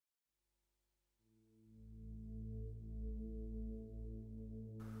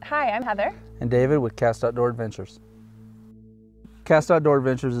Hi, I'm Heather. And David with Cast Outdoor Adventures. Cast Outdoor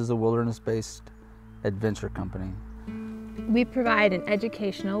Adventures is a wilderness-based adventure company. We provide an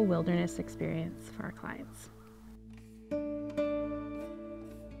educational wilderness experience for our clients.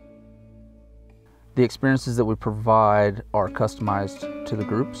 The experiences that we provide are customized to the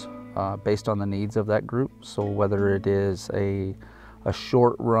groups based on the needs of that group. So whether it is a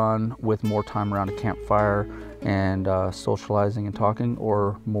short run with more time around a campfire and socializing and talking,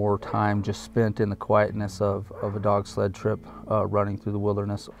 or more time just spent in the quietness of a dog sled trip running through the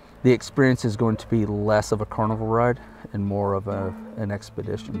wilderness. The experience is going to be less of a carnival ride and more of an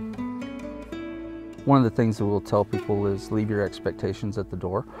expedition. One of the things that we'll tell people is leave your expectations at the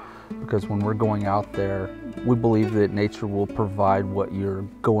door, because when we're going out there, we believe that nature will provide what you're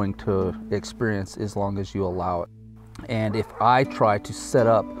going to experience as long as you allow it. And if I try to set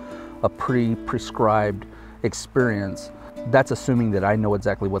up a prescribed experience, that's assuming that I know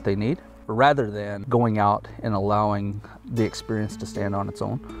exactly what they need, rather than going out and allowing the experience to stand on its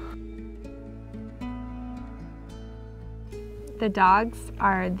own. The dogs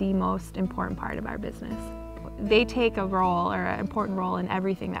are the most important part of our business. They take a role, or an important role, in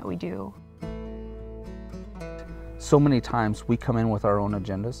everything that we do. So many times we come in with our own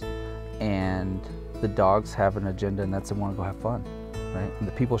agendas, and the dogs have an agenda, and that's they want to go have fun, right? And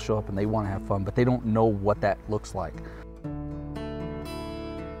the people show up and they want to have fun, but they don't know what that looks like.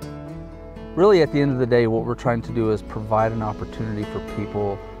 Really, at the end of the day, what we're trying to do is provide an opportunity for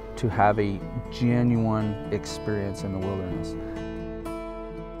people to have a genuine experience in the wilderness.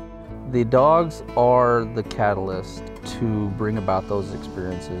 The dogs are the catalyst to bring about those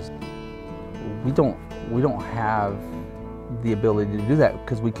experiences. We don't have the ability to do that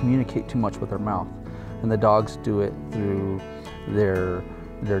because we communicate too much with our mouth, and the dogs do it through their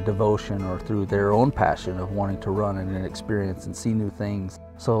devotion or through their own passion of wanting to run and experience and see new things.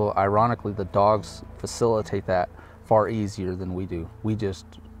 So ironically, the dogs facilitate that far easier than we do. We just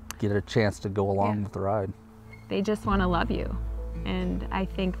get a chance to go along with the ride. They just want to love you, and I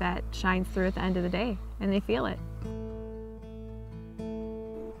think that shines through at the end of the day, and they feel it.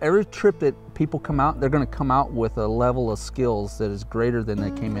 Every trip that people come out, they're going to come out with a level of skills that is greater than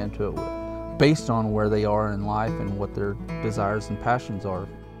they came into it with, based on where they are in life and what their desires and passions are.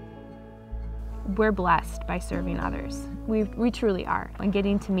 We're blessed by serving others. We truly are, and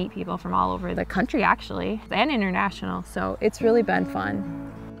getting to meet people from all over the country, actually, and international, so it's really been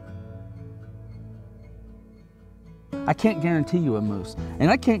fun. I can't guarantee you a moose,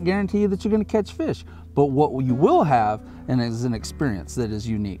 and I can't guarantee you that you're going to catch fish, but what you will have is an experience that is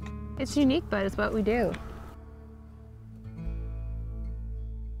unique. It's unique, but it's what we do.